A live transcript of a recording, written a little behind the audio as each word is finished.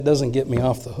It doesn't get me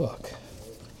off the hook.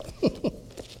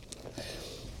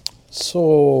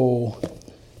 So,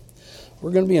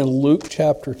 we're going to be in Luke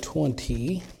chapter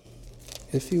 20,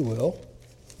 if you will.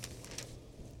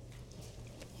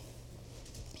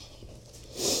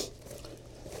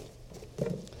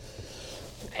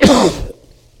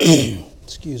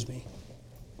 Excuse me.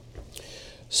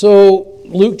 So,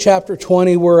 Luke chapter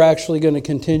 20, we're actually going to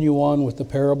continue on with the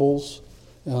parables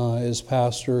as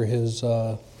Pastor has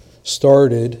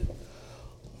started.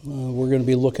 We're going to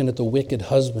be looking at the wicked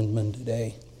husbandman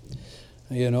today.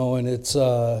 You know, and it's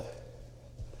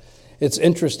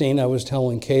interesting. I was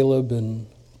telling Caleb and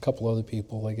a couple other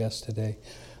people, I guess, today,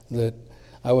 that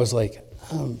I was like,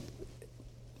 I'm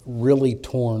really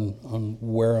torn on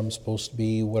where I'm supposed to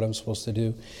be, what I'm supposed to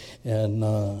do. And,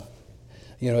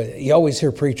 you know, you always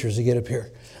hear preachers that get up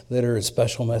here that are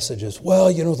special messages.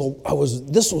 Well, you know,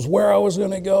 this was where I was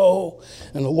going to go,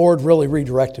 and the Lord really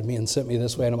redirected me and sent me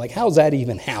this way. And I'm like, how's that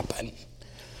even happen?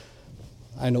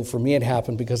 I know for me it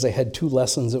happened because I had 2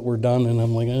 lessons that were done, and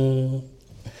I'm like,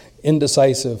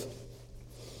 indecisive.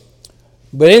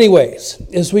 But anyways,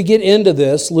 as we get into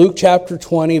this, Luke chapter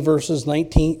 20, verses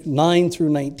 9 through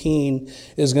 19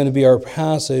 is going to be our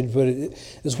passage. But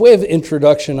as way of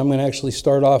introduction, I'm going to actually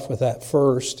start off with that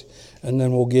first, and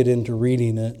then we'll get into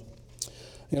reading it.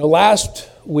 You know, last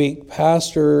week,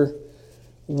 Pastor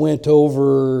went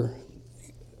over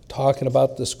talking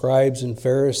about the scribes and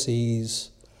Pharisees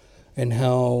and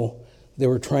how they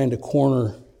were trying to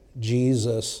corner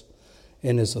Jesus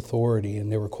in his authority,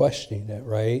 and they were questioning it,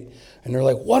 right? And they're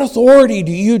like, what authority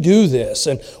do you do this?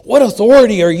 And what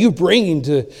authority are you bringing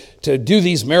to do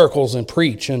these miracles and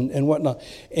preach and whatnot?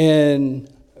 And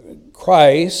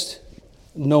Christ,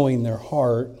 knowing their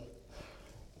heart,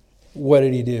 what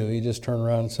did he do? He just turned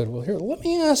around and said, well, here, let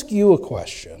me ask you a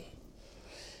question.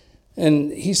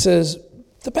 And he says,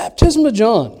 the baptism of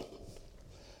John,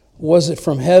 was it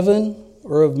from heaven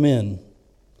or of men?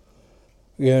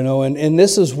 You know, and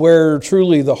this is where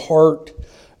truly the heart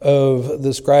of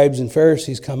the scribes and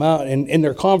Pharisees come out. And in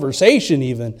their conversation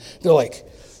even, they're like,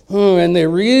 and they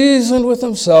reasoned with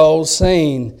themselves,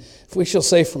 saying, if we shall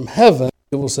say from heaven,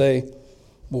 they will say,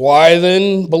 why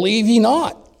then believe ye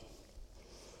not?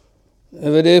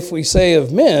 But if we say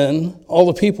of men, all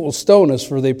the people will stone us,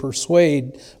 for they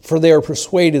are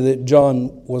persuaded that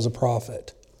John was a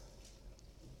prophet.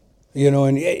 You know,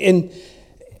 and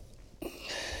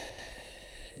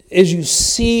as you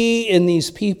see in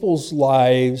these people's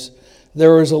lives,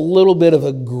 there was a little bit of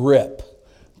a grip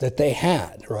that they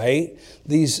had, right?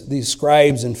 These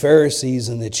scribes and Pharisees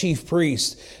and the chief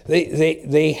priests,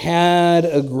 they had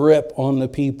a grip on the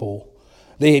people.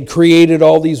 They had created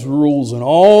all these rules and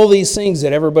all these things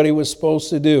that everybody was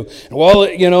supposed to do. And well,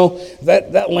 you know,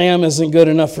 that lamb isn't good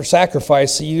enough for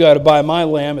sacrifice, so you got to buy my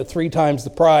lamb at 3 times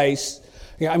the price.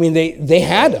 I mean, they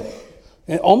had them.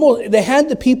 And almost, they had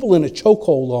the people in a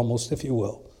chokehold almost, if you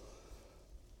will.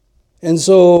 And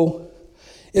so,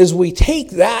 as we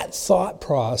take that thought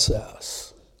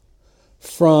process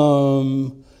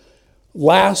from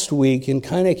last week and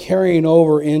kind of carrying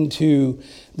over into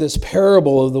this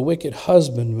parable of the wicked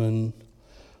husbandman,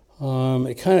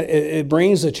 it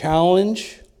brings a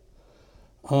challenge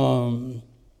to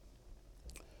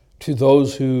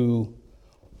those who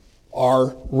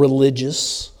are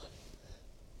religious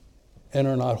and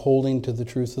are not holding to the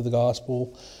truth of the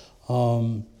gospel.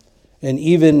 And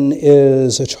even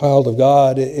as a child of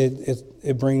God,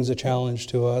 it brings a challenge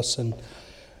to us. And,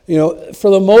 you know, for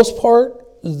the most part,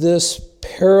 this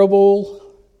parable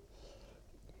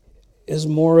is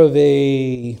more of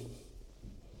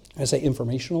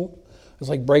informational. It's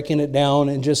like breaking it down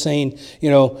and just saying, you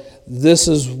know, this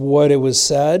is what it was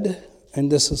said, and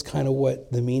this is kind of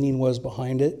what the meaning was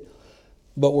behind it.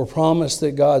 But we're promised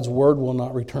that God's word will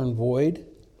not return void.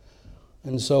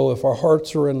 And so if our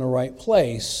hearts are in the right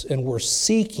place and we're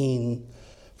seeking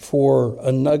for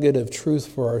a nugget of truth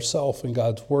for ourselves in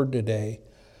God's word today,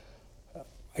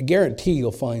 I guarantee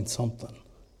you'll find something.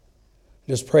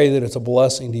 Just pray that it's a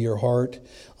blessing to your heart,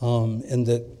 and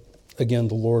that, again,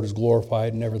 the Lord is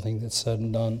glorified in everything that's said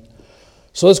and done.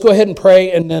 So let's go ahead and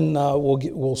pray, and then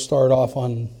we'll start off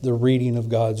on the reading of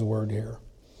God's word here.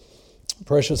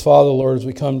 Precious Father, Lord, as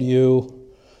we come to you,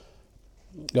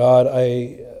 God,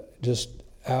 I just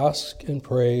ask and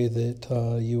pray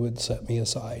that you would set me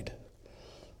aside.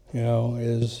 You know,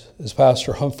 as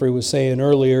Pastor Humphrey was saying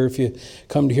earlier, if you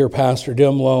come to hear Pastor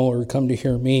Dimlow or come to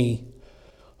hear me,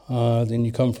 then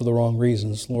you come for the wrong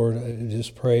reasons. Lord, I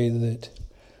just pray that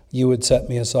you would set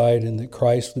me aside and that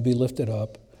Christ would be lifted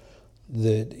up,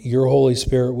 that your Holy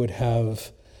Spirit would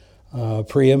have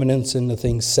preeminence in the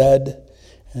things said,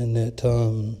 and that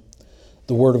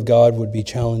the Word of God would be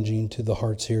challenging to the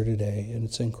hearts here today. And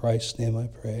it's in Christ's name I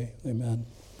pray. Amen.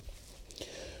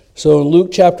 So in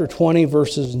Luke chapter 20,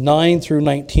 verses 9 through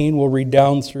 19, we'll read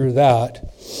down through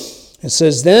that. It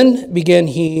says, "Then began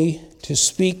he to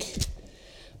speak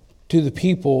to the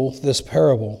people this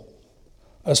parable.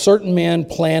 A certain man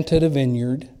planted a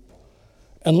vineyard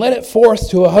and led it forth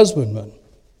to husbandmen,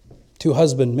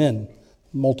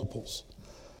 multiples,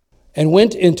 and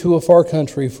went into a far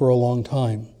country for a long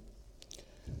time.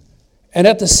 And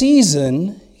at the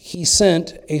season he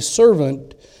sent a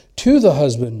servant to the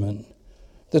husbandmen,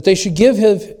 that they should give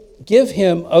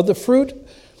him of the fruit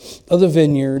of the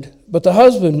vineyard. But the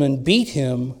husbandman beat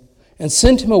him and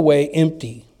sent him away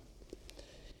empty.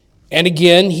 And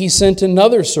again he sent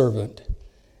another servant,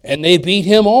 and they beat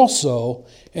him also,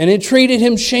 and entreated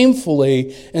him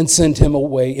shamefully, and sent him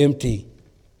away empty.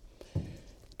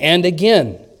 And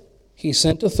again he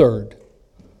sent a third,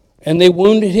 and they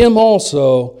wounded him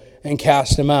also, and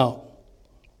cast him out.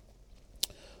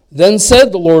 Then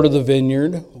said the Lord of the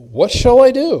vineyard, What shall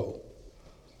I do?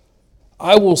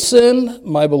 I will send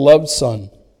my beloved son.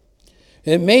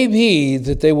 It may be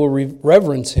that they will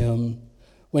reverence him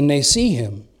when they see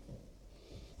him.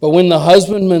 But when the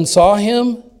husbandmen saw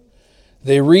him,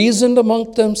 they reasoned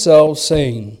among themselves,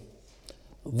 saying,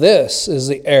 This is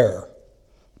the heir.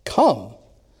 Come,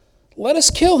 let us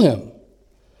kill him,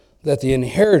 that the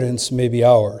inheritance may be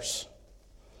ours.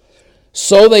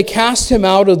 So they cast him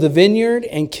out of the vineyard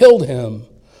and killed him.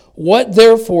 What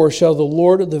therefore shall the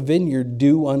Lord of the vineyard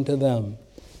do unto them?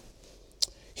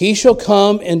 He shall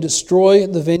come and destroy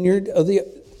the vineyard of the...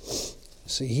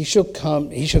 he shall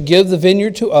give the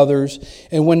vineyard to others.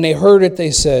 And when they heard it, they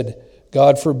said,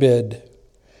 God forbid.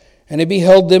 And he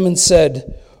beheld them and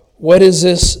said, What is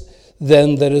this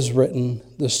then that is written?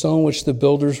 The stone which the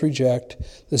builders reject,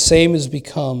 the same is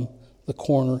become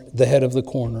the head of the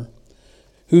corner.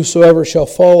 Whosoever shall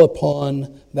fall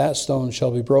upon that stone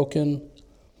shall be broken,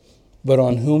 but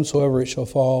on whomsoever it shall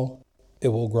fall, it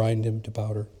will grind him to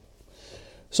powder.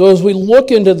 So as we look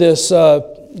into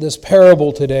this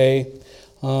parable today,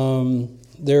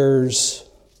 there's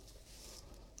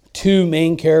two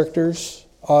main characters,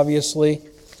 obviously,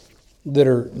 that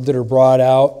are brought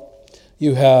out.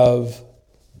 You have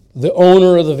the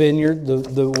owner of the vineyard,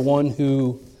 the one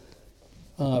who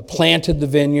planted the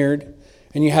vineyard,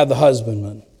 and you have the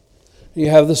husbandman. You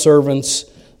have the servants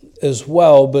as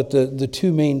well, but the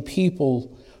two main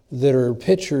people that are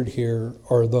pictured here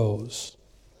are those.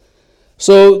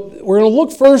 So we're going to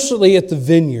look firstly at the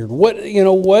vineyard. What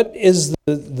is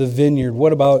the vineyard?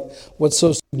 What's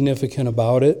so significant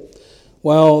about it?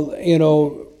 Well,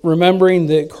 remembering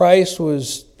that Christ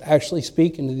was actually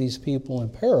speaking to these people in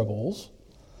parables,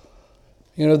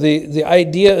 the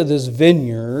idea of this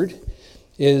vineyard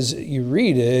is, you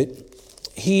read it,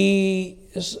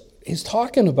 he's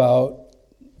talking about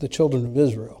the children of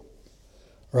Israel,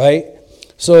 right?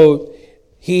 So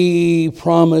he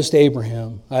promised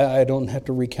Abraham, I don't have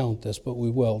to recount this, but we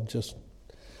will,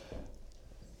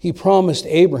 he promised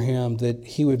Abraham that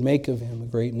he would make of him a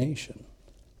great nation.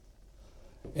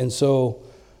 And so,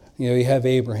 you have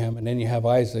Abraham, and then you have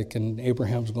Isaac, and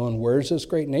Abraham's going, where's this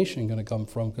great nation going to come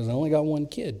from? Because I only got one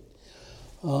kid.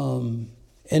 And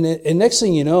next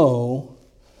thing you know,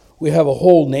 we have a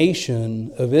whole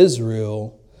nation of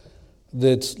Israel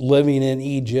that's living in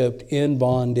Egypt, in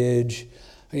bondage.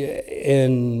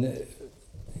 And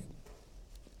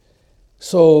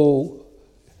so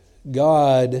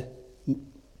God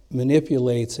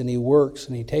manipulates and he works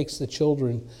and he takes the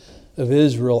children of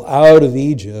Israel out of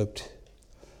Egypt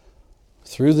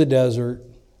through the desert.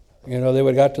 They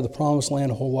would have got to the promised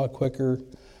land a whole lot quicker,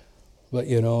 but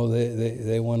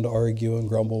they wanted to argue and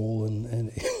grumble,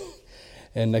 and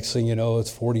and next thing you know, it's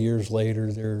 40 years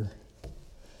later, they're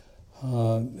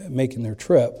making their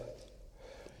trip.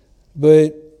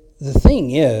 But the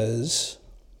thing is,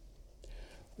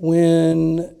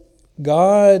 when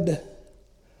God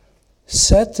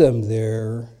set them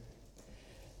there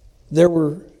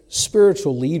were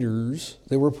spiritual leaders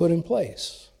that were put in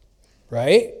place,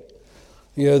 right?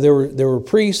 There were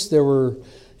priests, there were,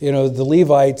 the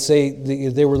Levites,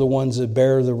 they were the ones that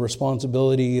bear the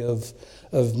responsibility of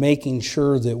making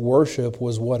sure that worship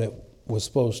was what it was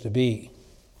supposed to be.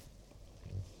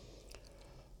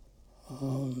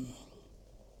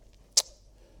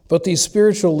 But these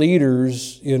spiritual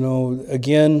leaders,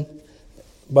 again,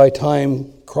 by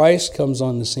time Christ comes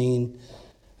on the scene,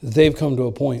 they've come to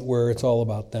a point where it's all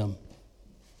about them.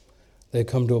 They've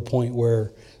come to a point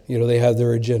where, they have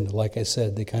their agenda. Like I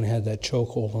said, they kind of had that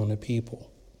chokehold on the people.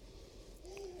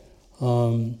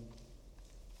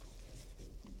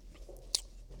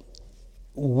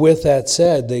 with that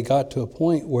said, they got to a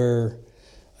point where,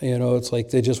 it's like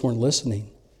they just weren't listening.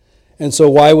 And so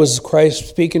why was Christ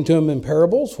speaking to them in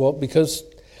parables? Well, because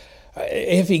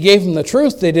if he gave them the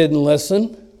truth, they didn't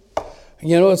listen.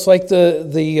 It's like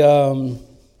the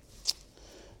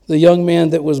young man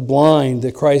that was blind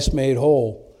that Christ made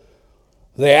whole.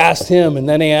 They asked him, and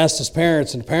then they asked his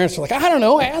parents, and the parents were like, I don't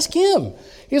know, ask him.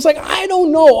 He's like, I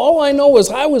don't know. All I know is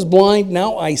I was blind,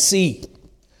 now I see.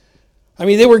 I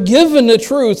mean, they were given the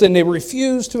truth, and they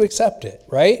refused to accept it,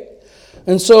 right?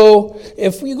 And so,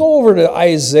 if we go over to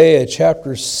Isaiah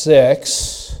chapter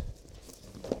 6,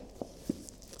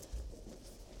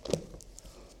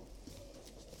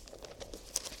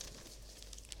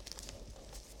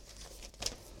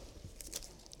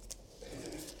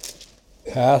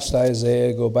 past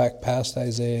Isaiah, go back past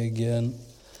Isaiah again.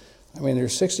 I mean,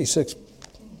 there's 66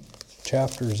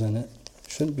 chapters in it.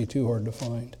 Shouldn't be too hard to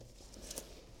find.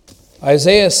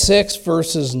 Isaiah 6,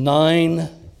 verses 9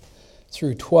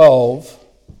 through 12.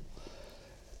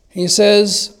 He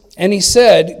says, and he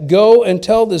said, go and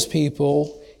tell this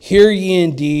people, hear ye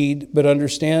indeed, but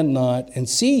understand not, and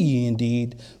see ye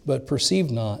indeed, but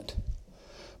perceive not.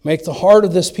 Make the heart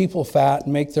of this people fat,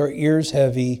 and make their ears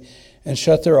heavy, and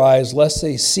shut their eyes, lest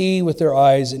they see with their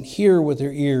eyes, and hear with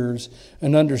their ears,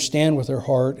 and understand with their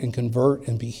heart, and convert,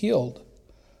 and be healed.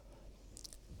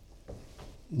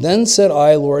 Then said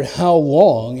I, Lord, how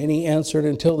long? And he answered,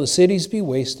 until the cities be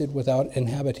wasted without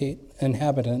inhabitant,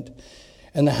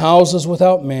 and the houses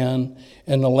without man,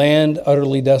 and the land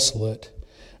utterly desolate.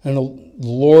 And the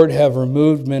Lord have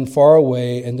removed men far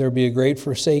away, and there be a great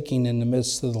forsaking in the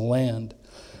midst of the land.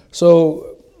 So,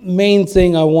 main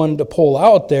thing I wanted to pull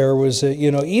out there was that,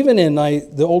 even in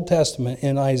the Old Testament,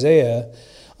 in Isaiah,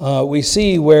 we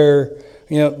see where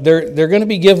they're going to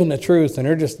be given the truth, and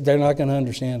they're not going to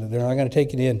understand it. They're not going to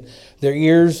take it in. Their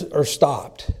ears are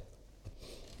stopped.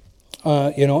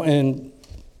 And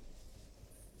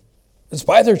it's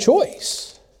by their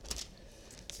choice.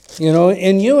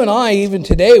 And you and I, even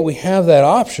today, we have that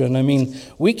option. I mean,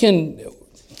 we can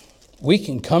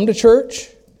come to church,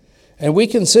 and we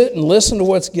can sit and listen to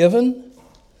what's given,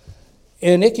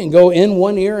 and it can go in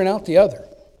one ear and out the other.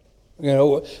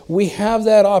 We have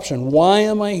that option. Why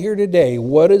am I here today?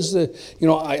 What is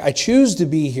I choose to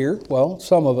be here. Well,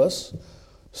 some of us.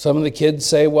 Some of the kids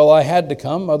say, well, I had to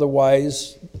come,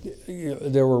 otherwise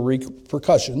there were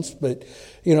repercussions. But,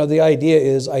 the idea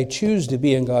is I choose to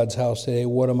be in God's house today.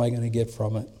 What am I going to get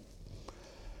from it?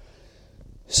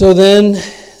 So then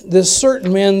this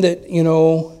certain man that,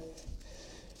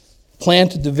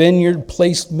 planted the vineyard,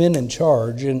 placed men in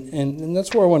charge. And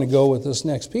that's where I want to go with this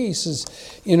next piece is,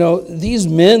 these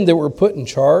men that were put in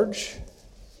charge,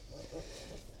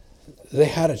 they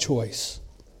had a choice.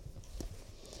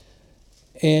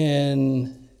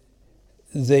 And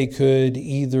they could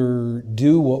either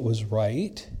do what was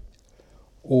right,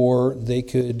 or they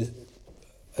could,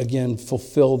 again,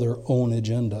 fulfill their own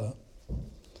agenda.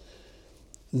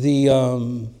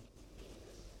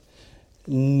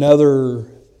 Another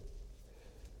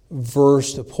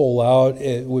verse to pull out,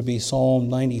 it would be Psalm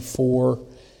 94,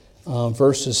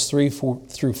 verses 3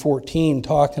 through 14,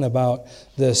 talking about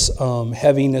this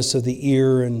heaviness of the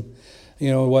ear and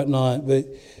whatnot. But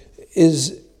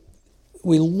as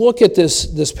we look at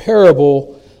this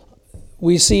parable,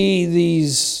 we see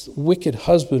these wicked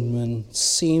husbandmen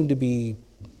seem to be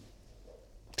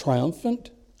triumphant.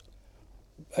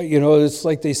 It's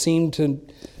like they seem to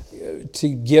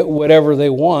get whatever they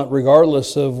want,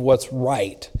 regardless of what's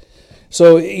right.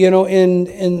 So,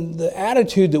 in the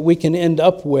attitude that we can end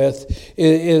up with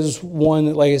is one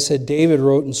that, like I said, David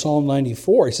wrote in Psalm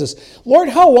 94. He says, Lord,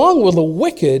 how long will the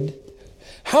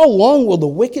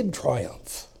wicked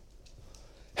triumph?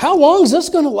 How long is this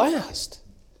going to last?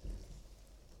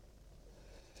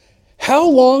 How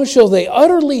long shall they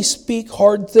utterly speak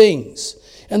hard things,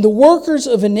 and the workers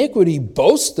of iniquity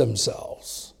boast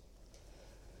themselves?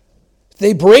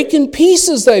 They break in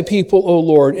pieces thy people, O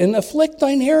Lord, and afflict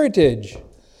thine heritage.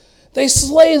 They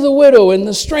slay the widow and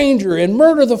the stranger, and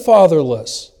murder the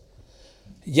fatherless.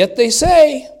 Yet they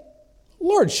say,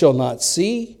 Lord shall not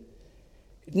see,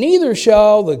 neither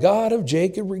shall the God of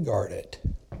Jacob regard it.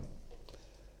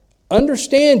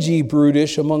 Understand, ye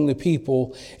brutish among the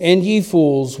people, and ye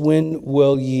fools, when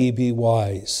will ye be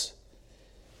wise?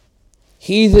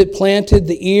 He that planted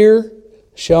the ear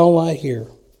shall not hear.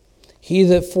 He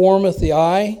that formeth the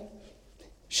eye,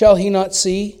 shall he not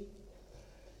see?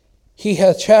 He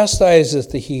hath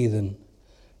chastiseth the heathen,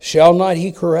 shall not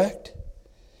he correct?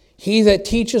 He that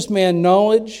teacheth man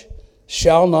knowledge,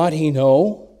 shall not he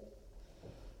know?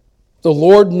 The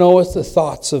Lord knoweth the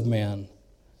thoughts of man,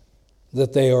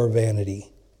 that they are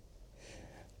vanity.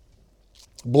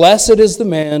 Blessed is the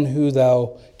man who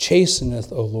thou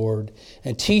chasteneth, O Lord,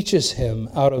 and teachest him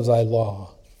out of thy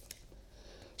law.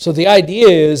 So the idea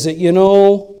is that,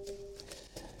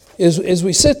 as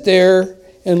we sit there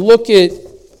and look at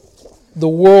the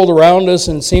world around us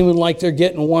and seeming like they're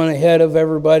getting one ahead of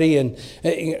everybody, and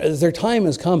their time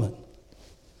is coming.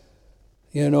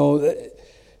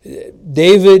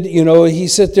 David, he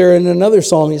sits there in another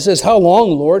psalm. He says, "How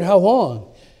long, Lord? How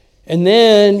long?" And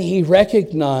then he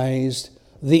recognized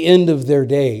the end of their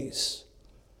days.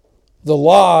 The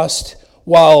lost,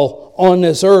 while on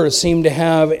this earth, seem to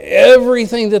have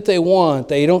everything that they want.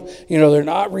 They don't, they're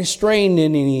not restrained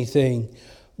in anything.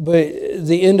 But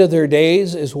the end of their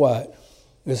days is what?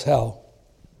 Is hell.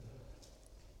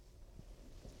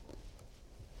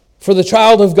 For the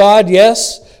child of God,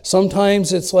 yes,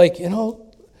 sometimes it's like,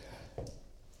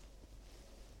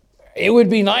 it would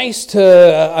be nice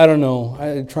to,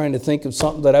 I'm trying to think of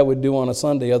something that I would do on a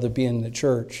Sunday other than being in the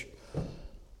church.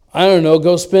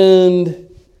 Go spend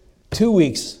 2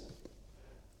 weeks,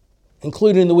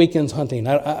 including the weekends, hunting.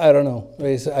 I don't know.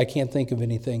 I can't think of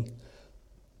anything.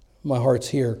 My heart's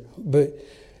here. But,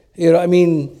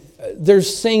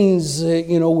 there's things that,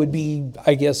 would be,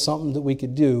 I guess, something that we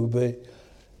could do. But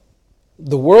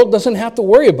the world doesn't have to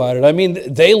worry about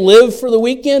it. They live for the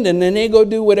weekend and then they go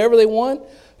do whatever they want.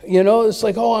 It's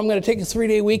like, I'm going to take a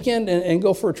 3-day weekend and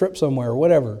go for a trip somewhere or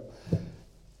whatever.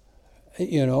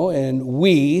 And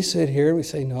we sit here and we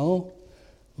say, no,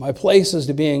 my place is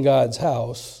to be in God's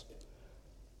house.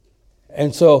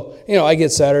 And so, I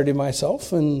get Saturday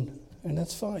myself and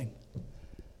that's fine.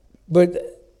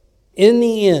 But in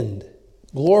the end,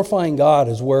 glorifying God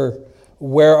is where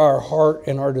our heart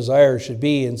and our desire should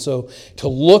be. And so to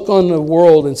look on the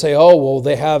world and say, oh, well,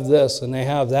 they have this and they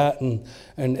have that, and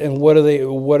what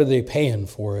are they paying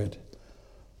for it?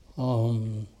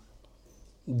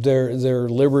 Their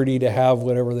liberty to have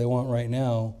whatever they want right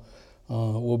now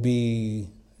will be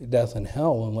death and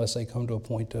hell unless they come to a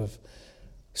point of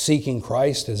seeking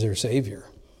Christ as their Savior.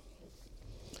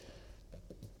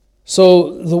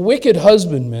 So the wicked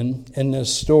husbandmen in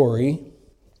this story,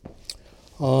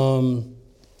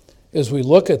 as we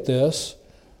look at this,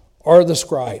 are the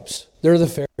scribes. They're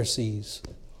the Pharisees.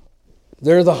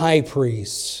 They're the high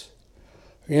priests.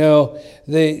 Like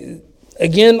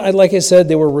I said,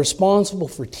 they were responsible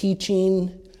for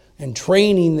teaching and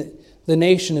training the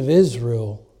nation of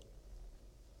Israel.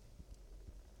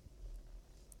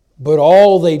 But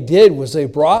all they did was they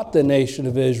brought the nation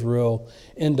of Israel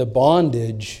into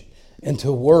bondage,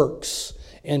 into works,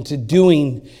 into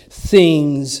doing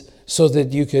things so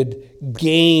that you could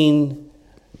gain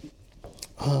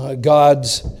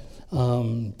God's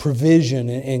provision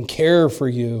and care for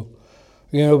you.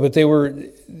 But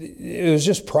it was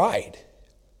just pride.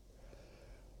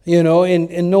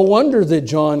 And no wonder that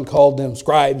John called them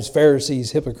scribes,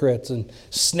 Pharisees, hypocrites, and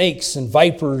snakes and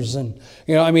vipers. And,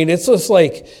 it's just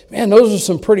like, man, those are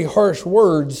some pretty harsh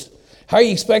words. How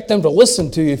you expect them to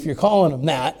listen to you if you're calling them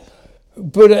that?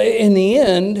 But in the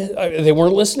end, they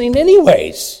weren't listening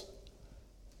anyways.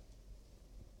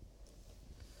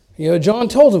 John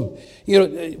told them,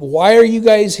 why are you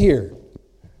guys here?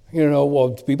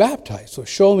 Well, to be baptized. So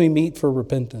show me meat for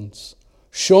repentance.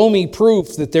 Show me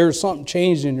proof that there's something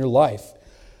changed in your life.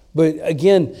 But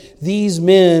again, these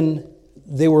men,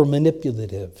 they were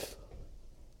manipulative.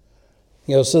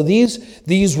 So these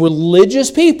religious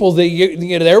people that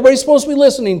everybody's supposed to be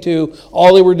listening to,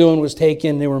 all they were doing was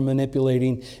taking, they were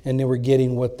manipulating, and they were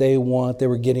getting what they want. They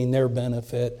were getting their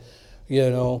benefit.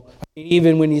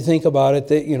 Even when you think about it,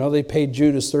 they paid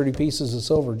Judas 30 pieces of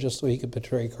silver just so he could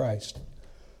betray Christ.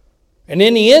 And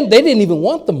in the end, they didn't even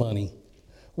want the money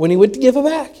when he went to give it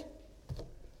back.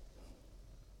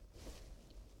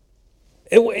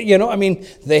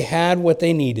 They had what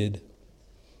they needed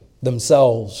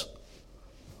themselves,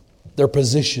 their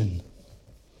position.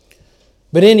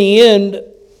 But in the end,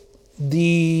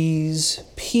 these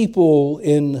people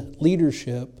in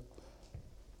leadership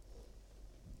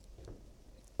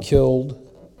killed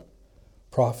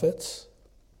prophets.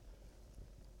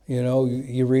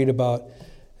 You read about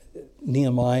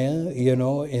Nehemiah,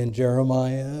 and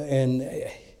Jeremiah, and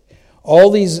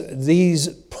all these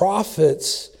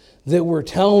prophets that were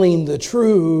telling the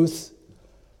truth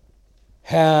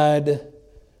had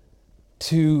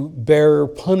to bear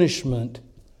punishment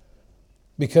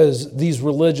because these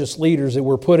religious leaders that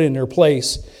were put in their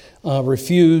place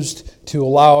refused to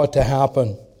allow it to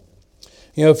happen.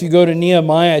 If you go to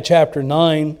Nehemiah chapter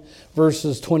 9,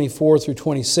 verses 24 through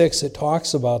 26, it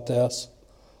talks about this.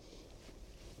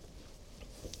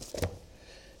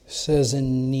 It says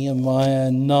in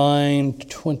Nehemiah 9,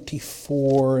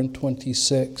 24 and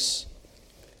 26.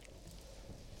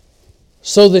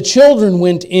 So the children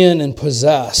went in and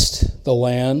possessed the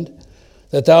land,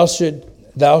 that thou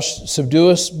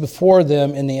subduest before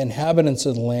them in the inhabitants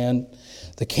of the land,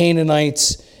 the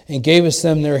Canaanites, and gavest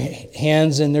them their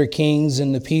hands and their kings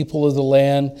and the people of the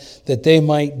land, that they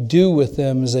might do with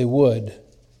them as they would.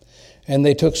 And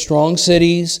they took strong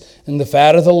cities and the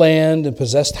fat of the land, and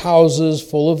possessed houses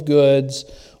full of goods,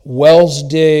 wells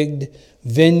digged,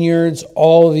 vineyards,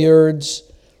 olive-yards,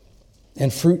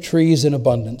 and fruit trees in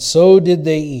abundance. So did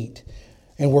they eat,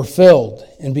 and were filled,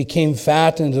 and became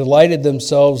fat, and delighted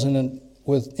themselves in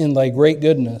thy great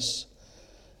goodness.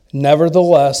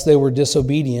 Nevertheless, they were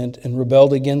disobedient, and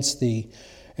rebelled against thee,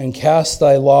 and cast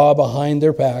thy law behind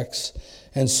their backs,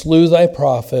 and slew thy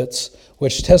prophets,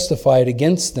 which testified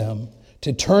against them,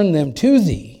 to turn them to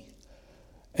thee.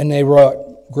 And they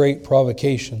wrought great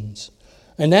provocations.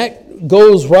 And that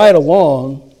goes right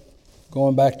along,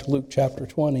 going back to Luke chapter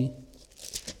 20,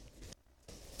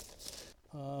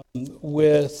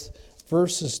 with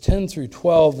verses 10 through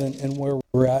 12 and where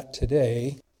we're at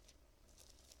today.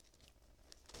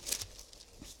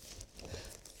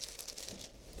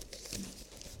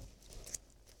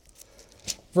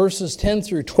 Verses 10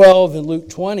 through 12 in Luke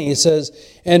 20, it says,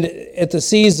 and at the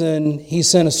season he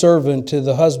sent a servant to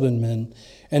the husbandmen,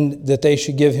 and that they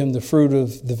should give him the fruit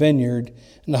of the vineyard.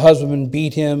 And the husbandman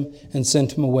beat him and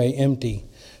sent him away empty.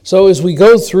 So as we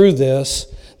go through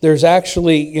this, there's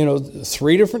actually,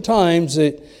 3 different times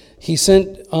that he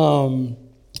sent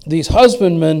these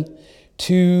husbandmen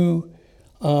to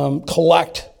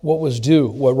collect what was due,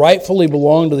 what rightfully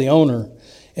belonged to the owner.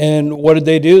 And what did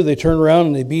they do? They turned around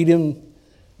and they beat him,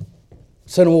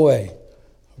 sent him away.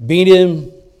 Beat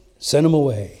him, sent him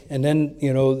away. And then,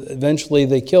 eventually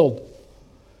they killed.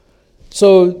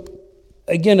 So,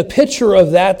 again, a picture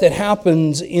of that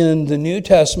happens in the New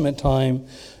Testament time.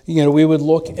 We would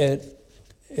look at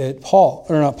Paul,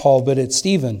 or not Paul, but at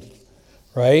Stephen,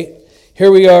 right? Here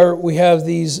we are, we have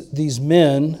these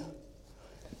men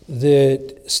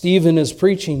that Stephen is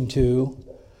preaching to.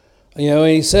 And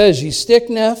he says, "You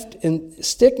stick-necked and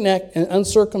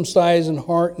uncircumcised in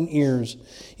heart and ears.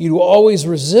 You always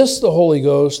resist the Holy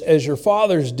Ghost as your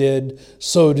fathers did,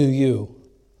 so do you.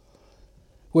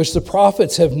 Which the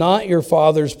prophets have not your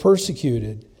fathers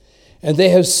persecuted. And they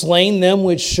have slain them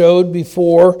which showed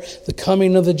before the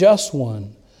coming of the just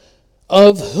one,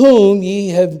 of whom ye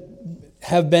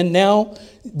have been now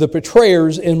the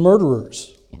betrayers and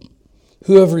murderers,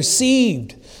 who have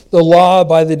received the law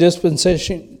by the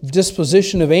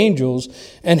disposition of angels,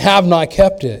 and have not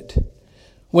kept it.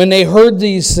 When they heard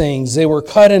these things, they were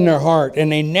cut in their heart, and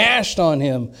they gnashed on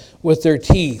him with their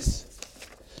teeth.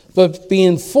 But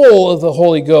being full of the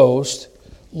Holy Ghost,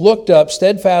 looked up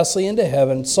steadfastly into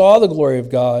heaven, saw the glory of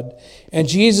God, and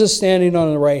Jesus standing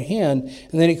on the right hand.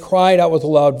 And then he cried out with a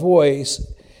loud voice,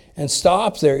 and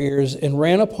stopped their ears, and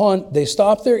ran upon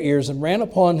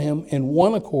him in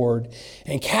one accord,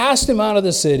 and cast him out of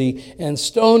the city, and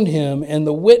stoned him. And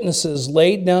the witnesses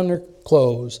laid down their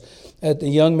clothes at the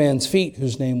young man's feet,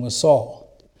 whose name was Saul.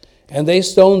 And they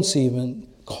stoned Stephen,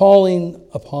 calling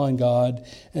upon God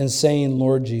and saying,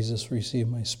 Lord Jesus, receive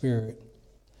my spirit.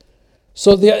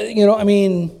 So,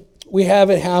 we have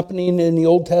it happening in the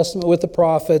Old Testament with the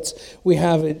prophets. We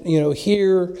have it,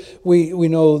 here. We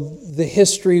know the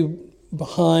history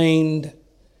behind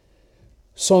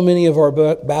so many of our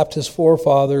Baptist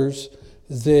forefathers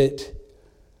that,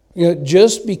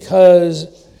 just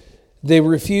because they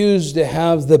refused to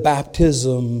have the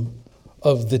baptism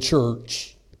of the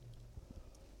church,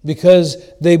 because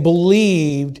they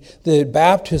believed that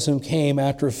baptism came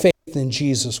after faith in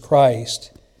Jesus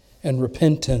Christ and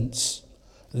repentance.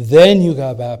 Then you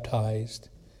got baptized.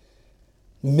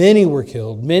 Many were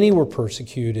killed. Many were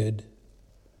persecuted.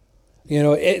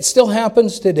 It still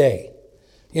happens today.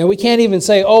 We can't even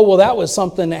say, oh, well, that was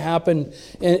something that happened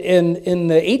in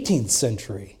the 18th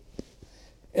century.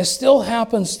 It still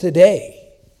happens today.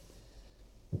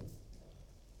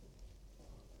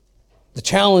 The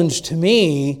challenge to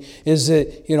me is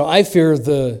that, I fear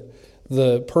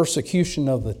the persecution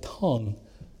of the tongue,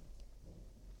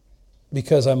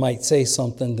 because I might say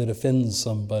something that offends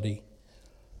somebody.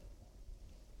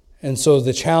 And so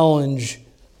the challenge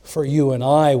for you and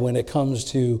I when it comes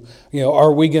to,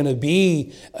 are we going to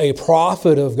be a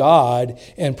prophet of God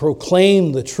and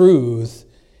proclaim the truth,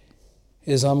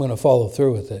 is I'm going to follow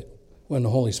through with it when the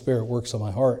Holy Spirit works on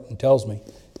my heart and tells me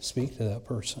to speak to that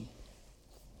person.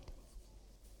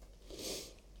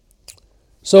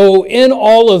 So in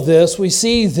all of this, we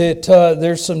see that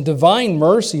there's some divine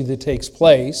mercy that takes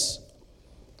place.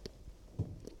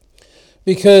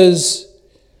 Because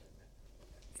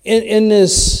in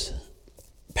this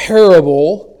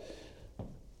parable,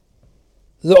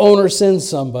 The owner sends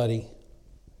somebody,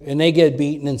 and they get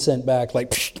beaten and sent back.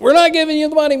 Like, we're not giving you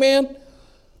the money, man.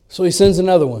 So he sends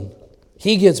another one.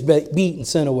 He gets beat and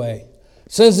sent away.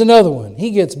 Sends another one.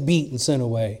 He gets beat and sent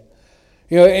away.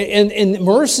 You know, and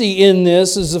mercy in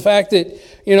this is the fact that,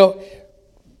 you know,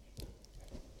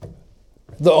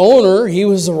 the owner, he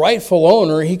was the rightful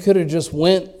owner. He could have just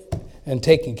went and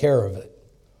taken care of it.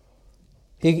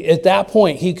 At that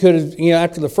point, he could have, you know,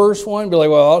 after the first one, be like,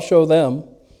 well, I'll show them.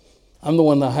 I'm the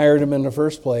one that hired him in the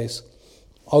first place.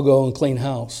 I'll go and clean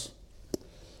house.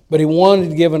 But he wanted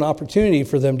to give an opportunity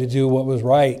for them to do what was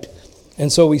right.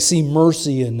 And so we see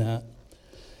mercy in that.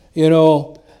 You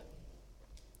know,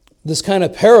 this kind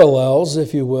of parallels,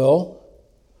 if you will,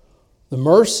 the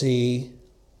mercy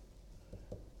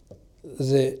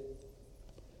that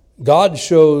God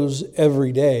shows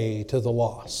every day to the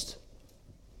lost.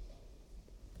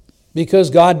 Because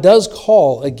God does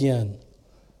call again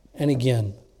and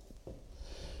again.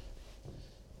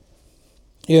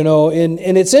 You know, and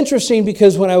it's interesting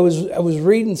because when I was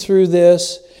reading through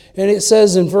this, and it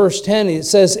says in verse 10, it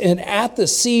says, and at the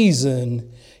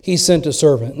season he sent a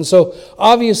servant. And so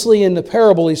obviously in the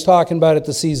parable he's talking about at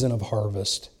the season of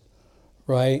harvest,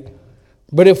 right?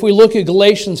 But if we look at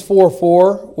Galatians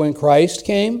 4:4, when Christ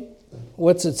came,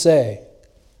 what's it say?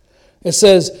 It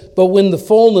says, but when the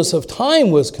fullness of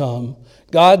time was come,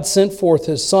 God sent forth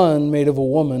his Son, made of a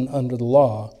woman under the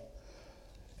law.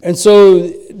 And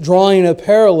so, drawing a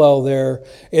parallel there,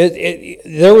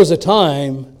 there was a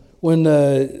time when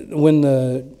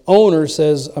the owner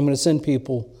says, I'm going to send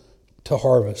people to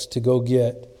harvest, to go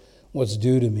get what's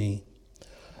due to me.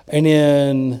 And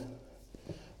in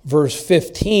verse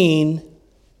 15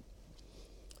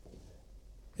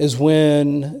 is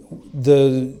when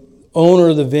the owner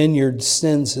of the vineyard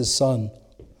sends his son.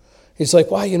 He's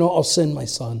like, well, you know, I'll send my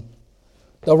son.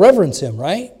 They'll reverence him,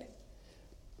 right?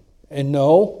 And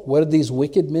no, what did these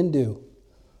wicked men do?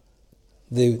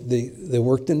 They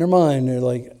worked in their mind. They're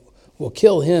like, we'll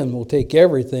kill him, we'll take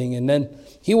everything, and then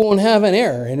he won't have an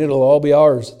heir, and it'll all be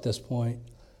ours at this point.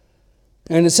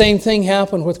 And the same thing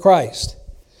happened with Christ.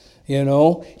 You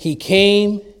know, he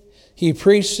came, he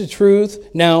preached the truth.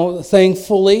 Now,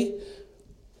 thankfully,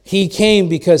 he came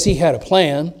because he had a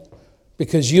plan,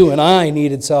 because you and I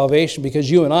needed salvation, because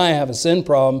you and I have a sin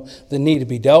problem that needed to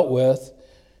be dealt with.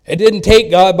 It didn't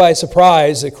take God by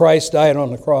surprise that Christ died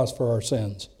on the cross for our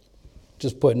sins.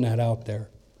 Just putting that out there.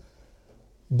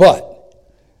 But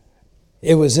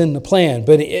it was in the plan.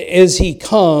 But as he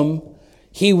come,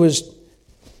 he was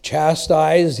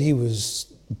chastised, he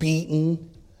was beaten,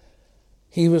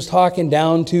 he was talking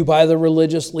down to by the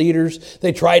religious leaders.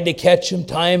 They tried to catch him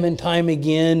time and time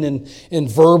again in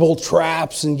verbal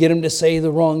traps and get him to say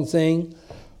the wrong thing.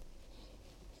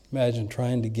 Imagine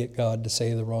trying to get God to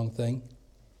say the wrong thing.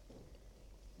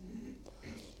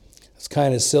 It's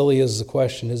kind of silly as the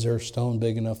question, is there a stone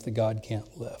big enough that God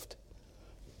can't lift?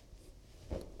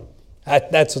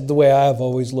 That's the way I've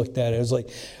always looked at it. It was like,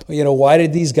 you know, why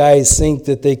did these guys think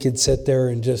that they could sit there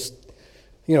and just,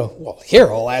 you know, well,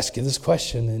 here, I'll ask you this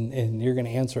question and you're going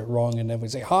to answer it wrong. And then we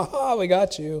say, ha ha, we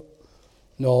got you.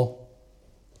 No.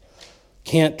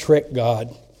 Can't trick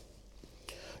God.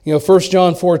 You know, 1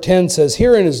 John 4:10 says,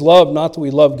 herein is love, not that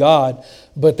we love God,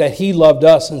 but that he loved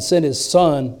us and sent his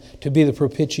Son to be the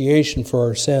propitiation for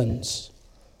our sins.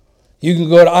 You can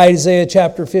go to Isaiah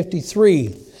chapter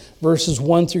 53, verses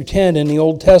 1 through 10 in the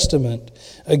Old Testament.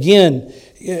 Again,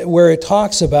 where it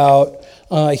talks about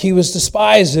he was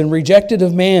despised and rejected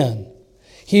of man.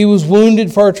 He was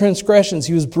wounded for our transgressions.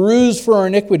 He was bruised for our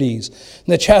iniquities.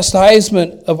 And the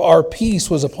chastisement of our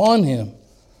peace was upon him.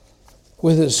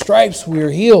 With his stripes we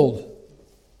are healed.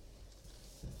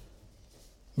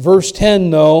 Verse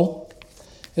 10, though,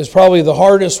 is probably the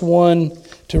hardest one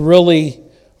to really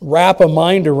wrap a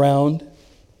mind around.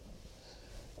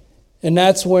 And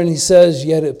that's when he says,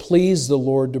 yet it pleased the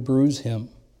Lord to bruise him.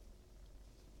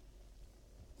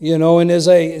 You know, and as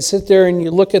I sit there and you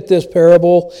look at this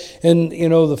parable, and, you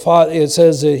know, the father, it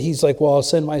says that he's like, well, I'll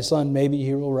send my son, maybe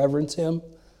he will reverence him.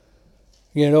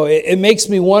 You know, it makes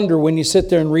me wonder when you sit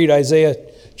there and read Isaiah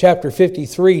chapter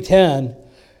 53:10,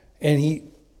 and he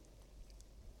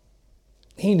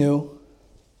knew.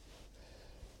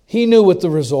 He knew what the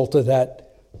result of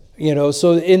that, you know.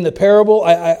 So in the parable,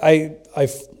 I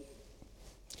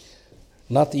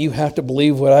not that you have to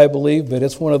believe what I believe, but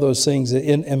it's one of those things that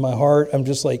in my heart, I'm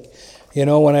just like, you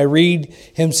know, when I read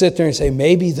him sit there and say,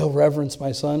 maybe they'll reverence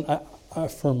my son, I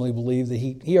firmly believe that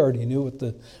he already knew what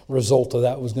the result of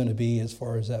that was going to be as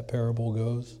far as that parable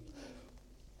goes.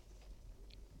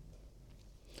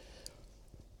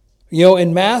 You know,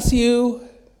 in Matthew,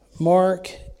 Mark,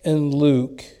 and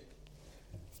Luke,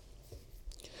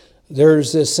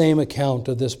 there's this same account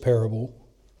of this parable.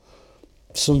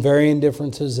 Some varying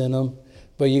differences in them,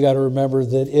 but you got to remember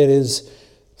that it is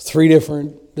 3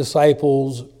 different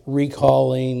disciples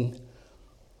recalling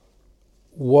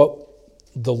what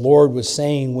the Lord was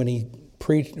saying when he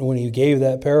preached, when he gave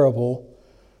that parable,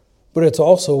 but it's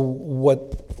also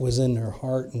what was in their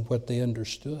heart and what they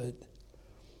understood.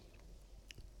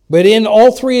 But in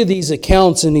all 3 of these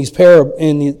accounts in these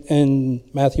in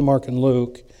Matthew, Mark, and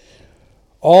Luke,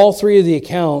 all 3 of the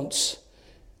accounts,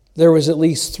 there was at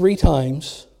least 3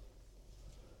 times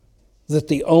that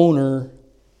the owner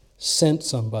sent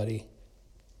somebody.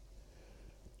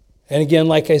 And again,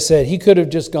 like I said, he could have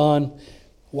just gone,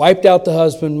 wiped out the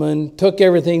husbandman, took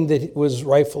everything that was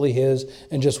rightfully his,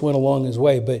 and just went along his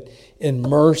way. But in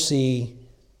mercy,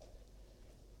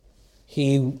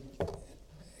 here,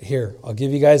 I'll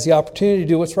give you guys the opportunity to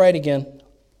do what's right again.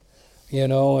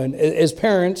 And as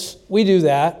parents, we do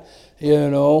that.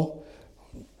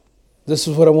 This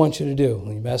is what I want you to do.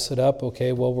 When you mess it up,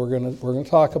 okay, well, we're gonna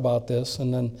talk about this,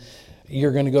 and then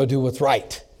you're going to go do what's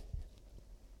right.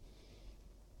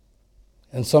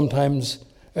 And sometimes,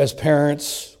 as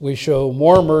parents, we show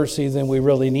more mercy than we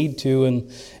really need to,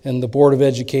 and the Board of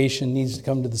Education needs to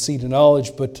come to the seat of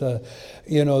knowledge. But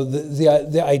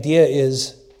the idea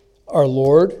is, our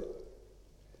Lord,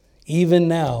 even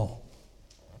now,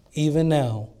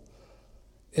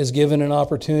 is given an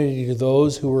opportunity to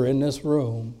those who are in this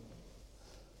room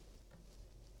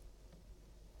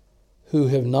who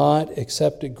have not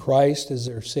accepted Christ as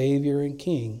their Savior and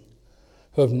King,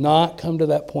 who have not come to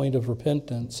that point of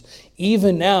repentance.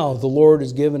 Even now, the Lord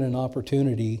is given an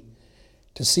opportunity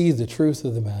to see the truth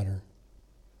of the matter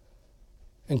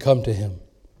and come to Him.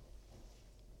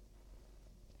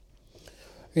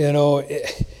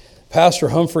 Pastor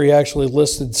Humphrey actually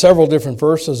listed several different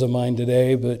verses of mine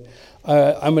today, but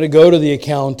I'm going to go to the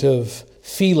account of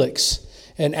Felix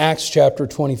in Acts chapter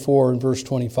 24 and verse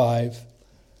 25.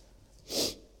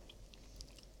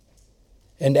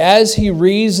 And as he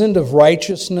reasoned of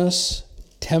righteousness,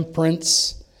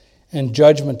 temperance, and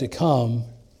judgment to come,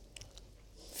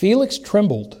 Felix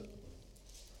trembled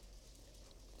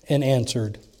and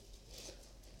answered,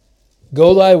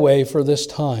 Go thy way for this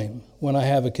time. When I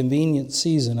have a convenient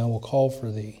season, I will call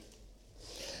for thee.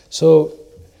 So,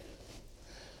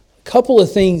 a couple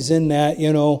of things in that,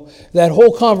 that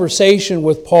whole conversation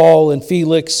with Paul and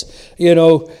Felix,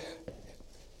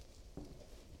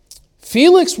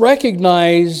 Felix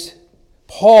recognized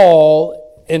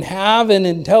Paul and have an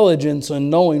intelligence in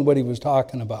knowing what he was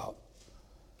talking about.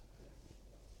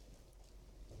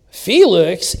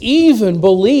 Felix even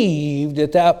believed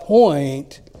at that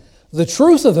point the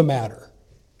truth of the matter.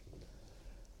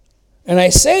 And I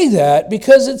say that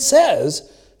because it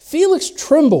says Felix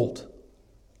trembled.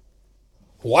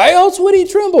 Why else would he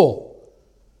tremble?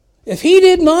 If he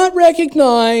did not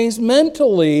recognize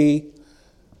mentally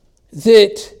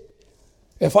that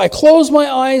if I close my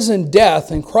eyes in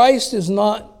death and Christ is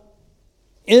not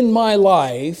in my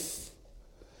life,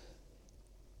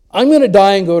 I'm going to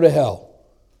die and go to hell.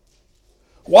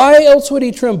 Why else would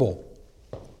he tremble?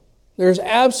 There's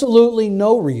absolutely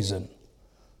no reason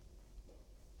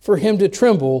for him to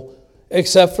tremble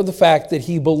except for the fact that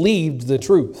he believed the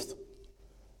truth.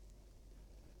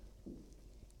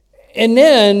 And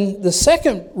then the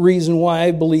second reason why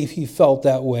I believe he felt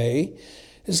that way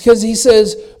is because he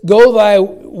says, Go thy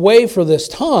way for this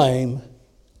time.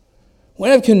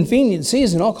 When I have convenient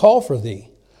season, I'll call for thee.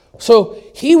 So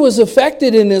he was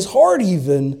affected in his heart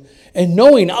even, and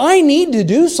knowing I need to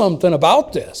do something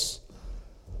about this.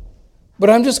 But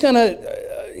I'm just going to,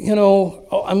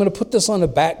 I'm going to put this on the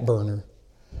back burner.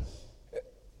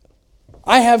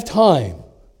 I have time.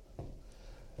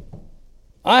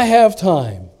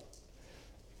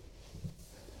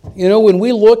 When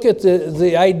we look at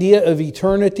the idea of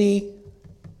eternity,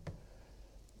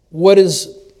 what is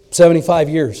 75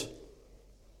 years?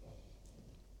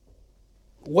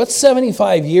 What's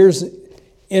 75 years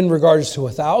in regards to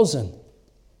 1,000?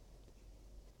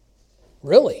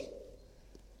 Really?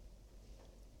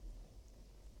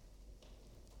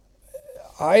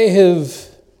 I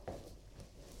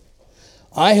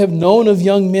have known of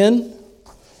young men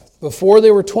before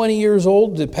they were 20 years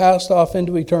old that passed off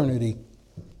into eternity.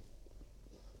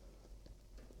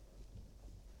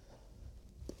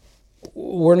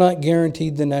 We're not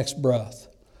guaranteed the next breath.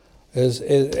 As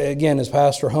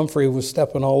Pastor Humphrey was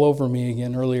stepping all over me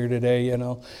again earlier today,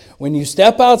 when you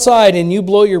step outside and you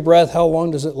blow your breath, how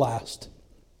long does it last?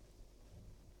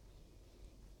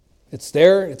 It's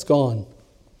there, it's gone.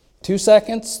 2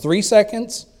 seconds, 3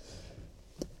 seconds,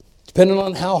 depending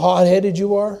on how hot-headed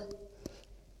you are.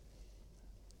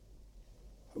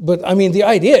 But, I mean, the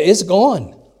idea is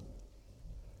gone.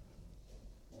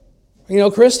 You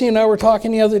know, Christy and I were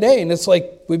talking the other day, and it's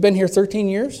like, we've been here 13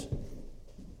 years?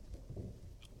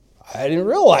 I didn't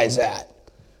realize that.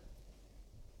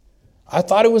 I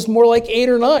thought it was more like 8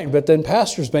 or 9, but then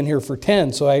Pastor's been here for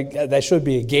 10, so that should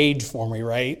be a gauge for me,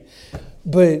 right?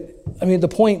 But, I mean, the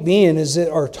point being is that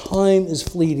our time is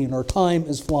fleeting, our time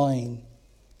is flying.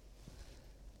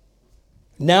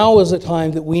 Now is a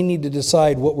time that we need to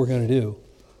decide what we're going to do.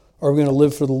 Are we going to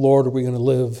live for the Lord, or are we going to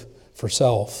live for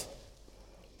self?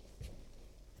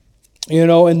 You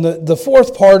know, and the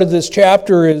fourth part of this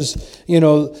chapter is, you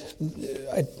know,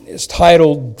 it's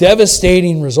titled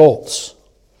Devastating Results.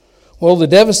 Well, the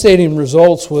devastating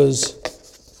results was,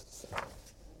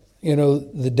 you know,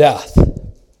 the death.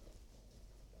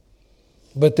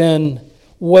 But then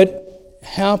what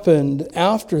happened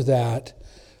after that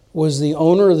was the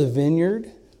owner of the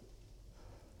vineyard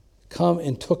come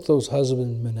and took those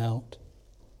husbandmen out.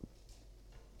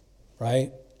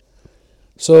 Right?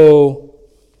 So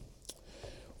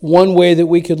one way that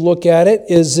we could look at it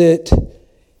is that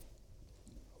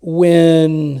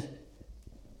when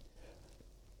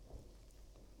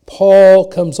Paul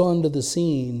comes onto the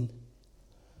scene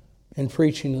and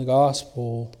preaching the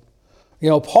gospel, you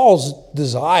know, Paul's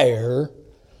desire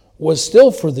was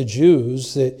still for the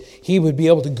Jews that he would be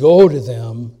able to go to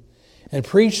them and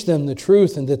preach them the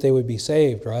truth and that they would be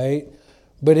saved, right?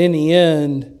 But in the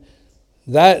end,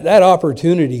 that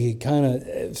opportunity kind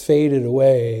of faded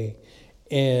away,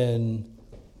 and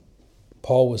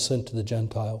Paul was sent to the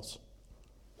Gentiles.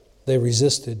 They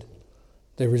resisted.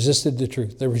 They resisted the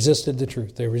truth. They resisted the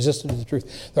truth. They resisted the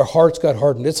truth. Their hearts got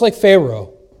hardened. It's like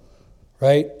Pharaoh,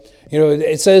 right? You know,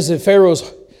 it says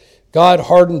that God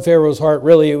hardened Pharaoh's heart.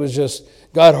 Really, it was just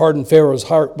God hardened Pharaoh's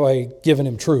heart by giving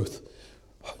him truth.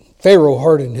 Pharaoh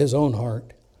hardened his own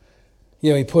heart.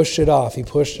 You know, he pushed it off. He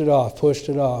pushed it off, pushed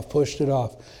it off, pushed it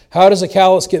off. How does a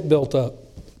callus get built up?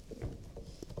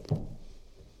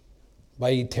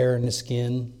 By tearing the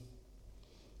skin,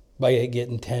 by it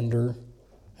getting tender,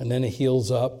 and then it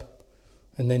heals up,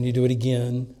 and then you do it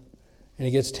again, and it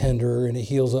gets tender, and it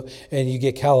heals up, and you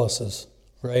get calluses,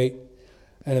 right?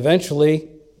 And eventually,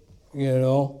 you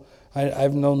know,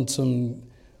 I've known some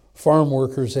farm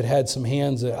workers that had some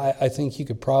hands that I think you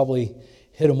could probably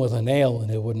hit them with a nail and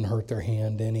it wouldn't hurt their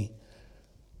hand any.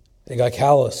 They got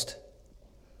calloused.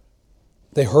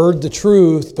 They heard the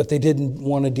truth, but they didn't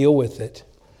want to deal with it.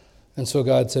 And so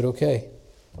God said, okay,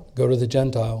 go to the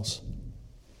Gentiles.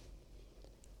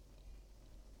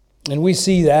 And we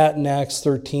see that in Acts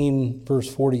 13,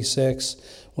 verse 46,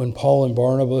 when Paul and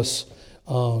Barnabas,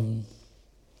 you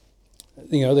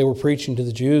know, they were preaching to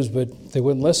the Jews, but they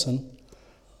wouldn't listen.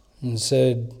 And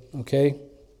said, okay,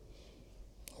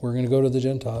 we're going to go to the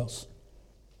Gentiles.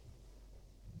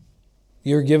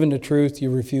 You're given the truth,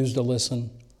 you refuse to listen.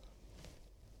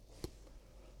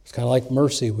 It's kind of like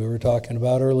mercy we were talking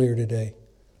about earlier today.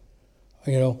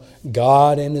 You know,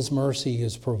 God in His mercy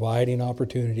is providing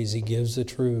opportunities. He gives the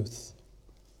truth.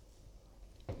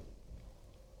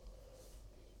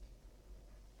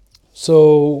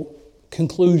 So,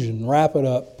 conclusion, wrap it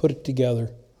up, put it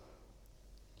together.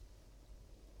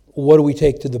 What do we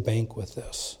take to the bank with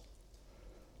this?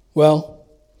 Well,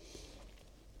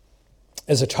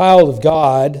 as a child of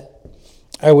God,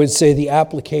 I would say the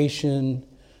application,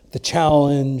 the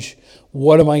challenge,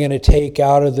 what am I going to take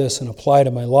out of this and apply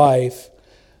to my life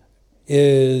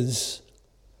is,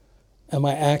 am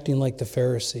I acting like the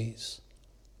Pharisees?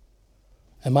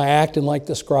 Am I acting like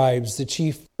the scribes, the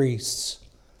chief priests,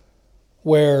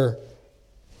 where,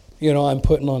 you know, I'm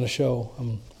putting on a show.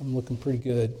 I'm looking pretty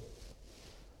good.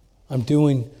 I'm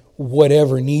doing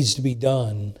whatever needs to be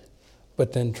done,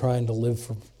 but then trying to live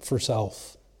for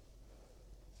self.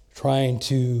 Trying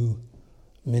to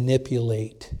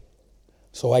manipulate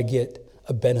so I get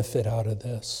a benefit out of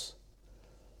this.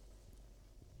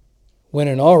 When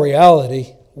in all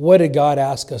reality, what did God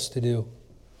ask us to do?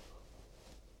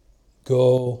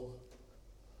 Go,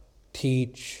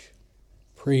 teach,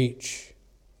 preach,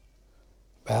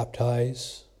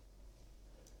 baptize.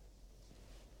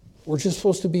 We're just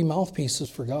supposed to be mouthpieces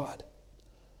for God.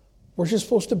 We're just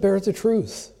supposed to bear the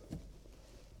truth.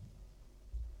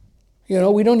 You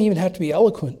know, we don't even have to be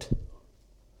eloquent.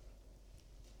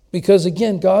 Because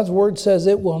again, God's word says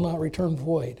it will not return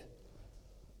void.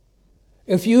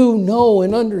 If you know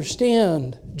and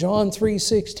understand John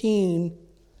 3:16,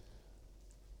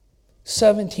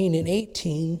 17 and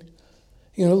 18,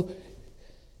 you know,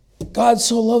 God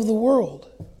so loved the world.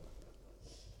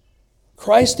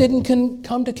 Christ didn't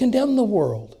come to condemn the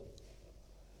world.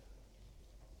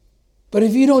 But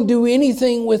if you don't do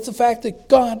anything with the fact that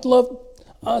God loved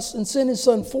us and sent his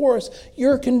Son for us,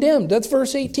 you're condemned. That's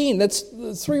verse 18. That's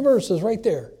 3 verses right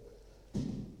there.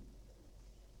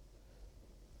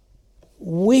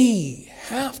 We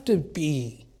have to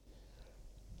be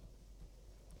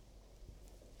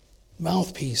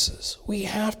mouthpieces. We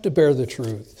have to bear the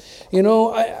truth. You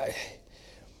know,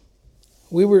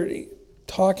 we were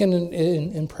talking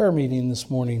in prayer meeting this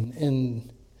morning,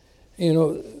 and, you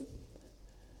know,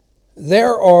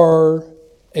 there are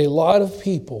a lot of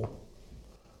people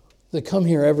that come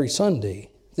here every Sunday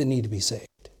that need to be saved.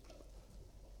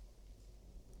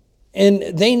 And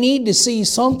they need to see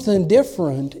something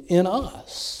different in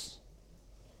us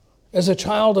as a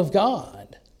child of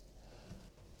God.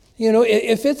 You know,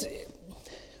 if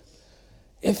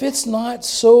it's not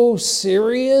so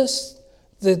serious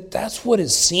that that's what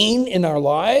is seen in our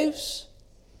lives,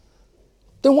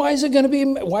 then why is it going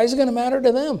to matter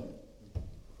to them?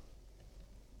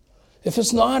 If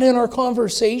it's not in our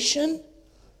conversation,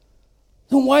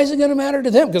 then why is it going to matter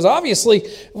to them? Because obviously,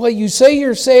 well, you say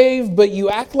you're saved, but you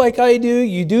act like I do,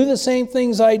 you do the same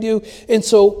things I do, and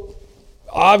so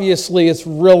obviously it's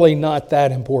really not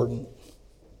that important.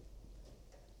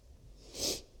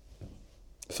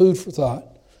 Food for thought.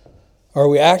 Are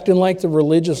we acting like the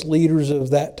religious leaders of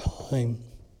that time?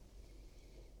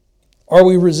 Are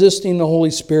we resisting the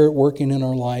Holy Spirit working in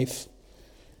our life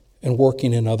and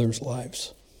working in others'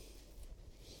 lives?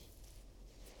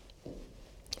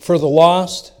 For the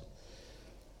lost,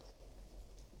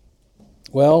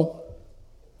 well,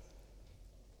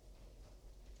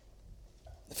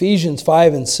 Ephesians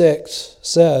 5 and 6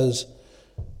 says,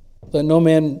 "Let no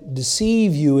man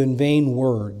deceive you in vain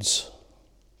words.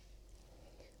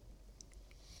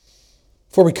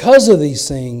 For because of these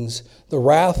things, the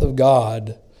wrath of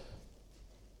God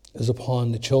is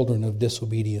upon the children of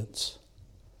disobedience."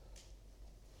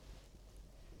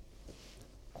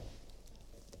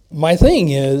 My thing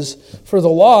is, for the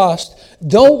lost,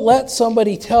 don't let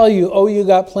somebody tell you, oh, you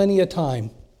got plenty of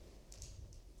time.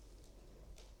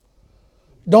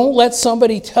 Don't let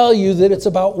somebody tell you that it's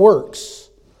about works.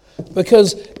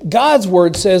 Because God's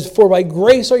word says, for by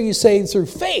grace are you saved through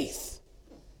faith,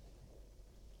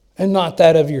 and not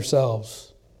that of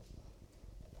yourselves.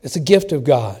 It's a gift of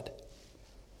God.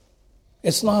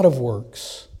 It's not of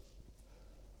works.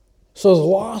 So the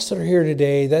lost that are here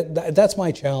today, that's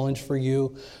my challenge for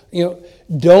you. You know,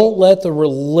 don't let the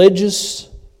religious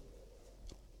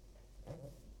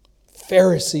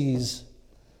Pharisees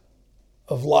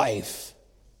of life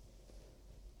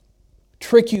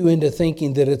trick you into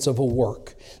thinking that it's of a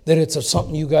work, that it's of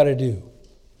something you got to do,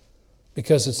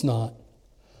 because it's not.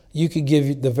 You could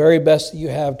give the very best that you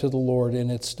have to the Lord, and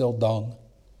it's still dung.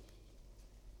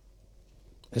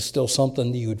 It's still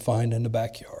something that you would find in the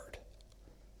backyard.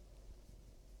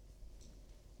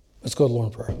 Let's go to the Lord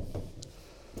in prayer.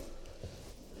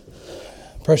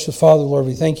 Precious Father, Lord,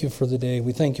 we thank you for the day.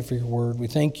 We thank you for your word. We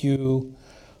thank you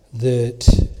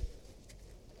that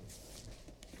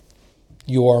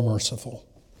you are merciful.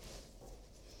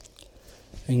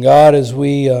 And God, as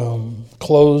we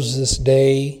close this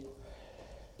day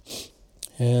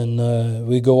and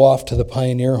we go off to the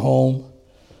Pioneer Home,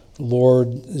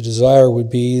 Lord, the desire would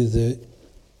be that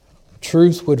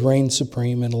truth would reign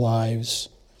supreme in lives.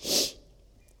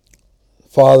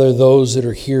 Father, those that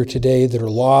are here today that are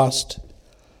lost,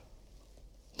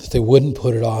 that they wouldn't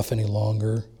put it off any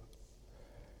longer,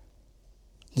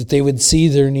 that they would see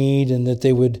their need and that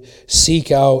they would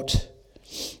seek out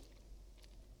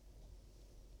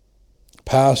a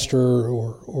pastor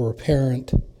or a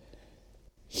parent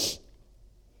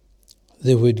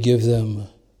that would give them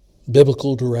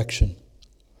biblical direction.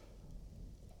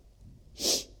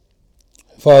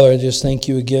 Father, I just thank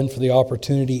you again for the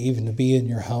opportunity even to be in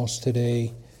your house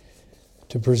today,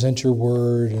 to present your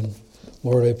word. And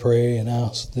Lord, I pray and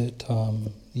ask that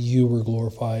you were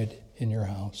glorified in your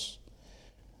house.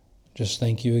 Just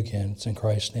thank you again. It's in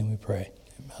Christ's name we pray.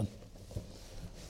 Amen.